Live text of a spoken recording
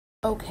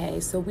Okay,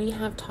 so we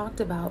have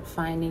talked about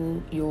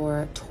finding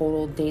your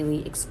total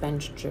daily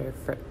expenditure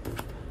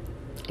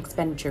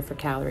for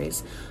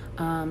calories.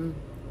 Um,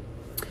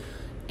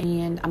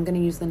 and I'm going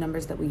to use the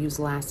numbers that we used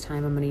last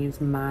time. I'm going to use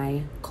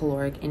my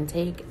caloric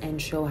intake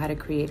and show how to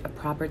create a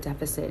proper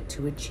deficit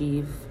to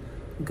achieve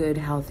good,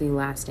 healthy,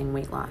 lasting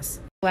weight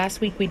loss.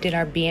 Last week we did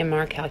our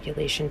BMR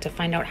calculation to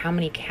find out how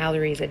many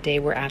calories a day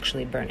we're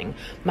actually burning.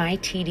 My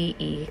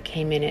TDE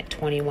came in at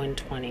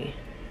 2120.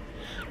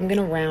 I'm going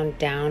to round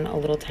down a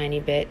little tiny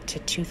bit to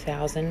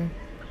 2,000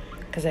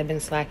 because I've been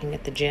slacking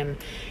at the gym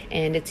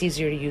and it's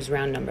easier to use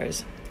round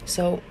numbers.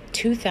 So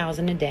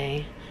 2,000 a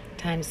day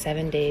times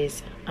 7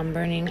 days, I'm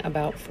burning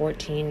about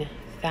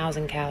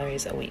 14,000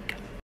 calories a week.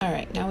 All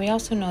right, now we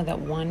also know that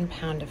 1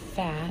 pound of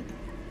fat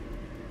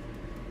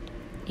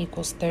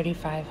equals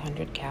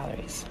 3,500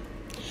 calories.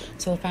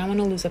 So if I want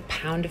to lose a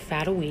pound of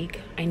fat a week,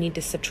 I need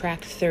to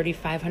subtract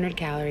 3,500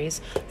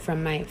 calories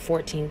from my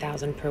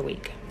 14,000 per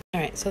week. All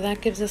right, so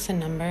that gives us a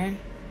number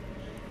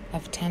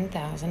of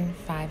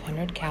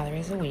 10,500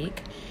 calories a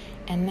week,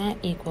 and that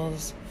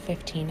equals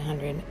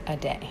 1,500 a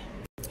day.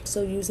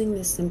 So using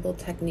this simple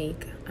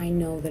technique, I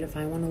know that if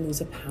I want to lose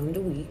a pound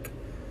a week,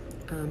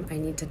 I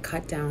need to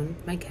cut down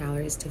my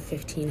calories to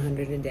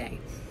 1,500 a day.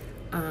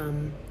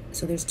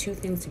 So there's two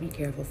things to be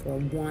careful for.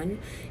 One,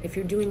 if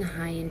you're doing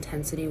high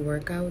intensity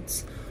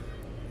workouts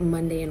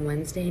Monday and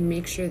Wednesday,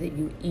 make sure that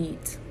you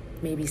eat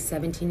maybe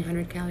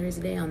 1,700 calories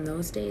a day on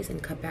those days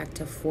and cut back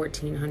to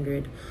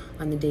 1,400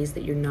 on the days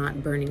that you're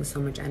not burning so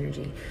much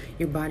energy.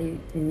 Your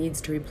body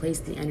needs to replace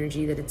the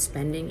energy that it's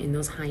spending in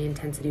those high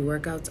intensity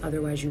workouts,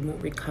 otherwise you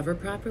won't recover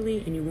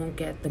properly and you won't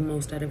get the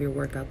most out of your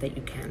workout that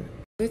you can.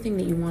 The other thing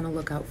that you want to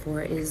look out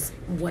for is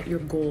what your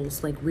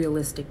goals, like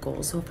realistic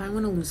goals. So if I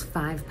want to lose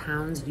 5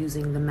 pounds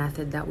using the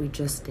method that we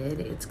just did,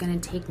 it's going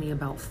to take me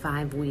about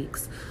 5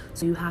 weeks.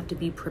 So you have to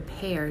be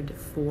prepared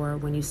for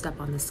when you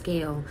step on the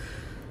scale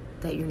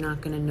that you're not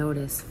going to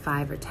notice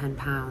 5 or 10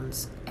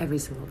 pounds every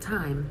single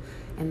time,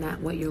 and that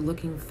what you're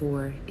looking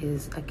for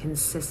is a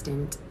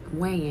consistent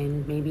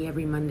weigh-in, maybe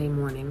every Monday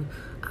morning,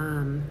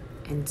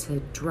 and to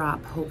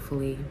drop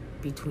hopefully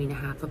between a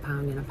half a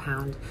pound and a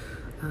pound.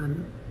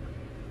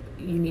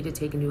 You need to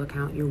take into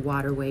account your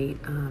water weight.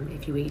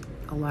 If you ate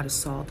a lot of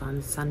salt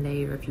on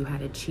Sunday, or if you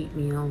had a cheat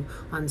meal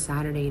on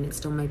Saturday and it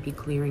still might be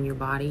clearing your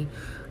body.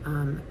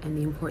 And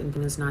the important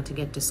thing is not to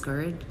get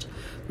discouraged.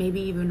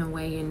 Maybe even a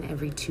weigh-in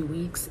every 2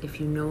 weeks. If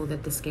you know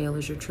that the scale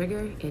is your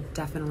trigger, it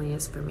definitely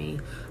is for me.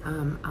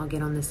 I'll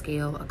get on the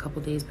scale a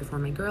couple days before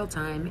my girl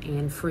time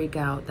and freak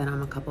out that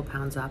I'm a couple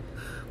pounds up,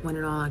 when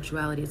in all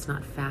actuality it's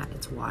not fat,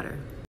 it's water.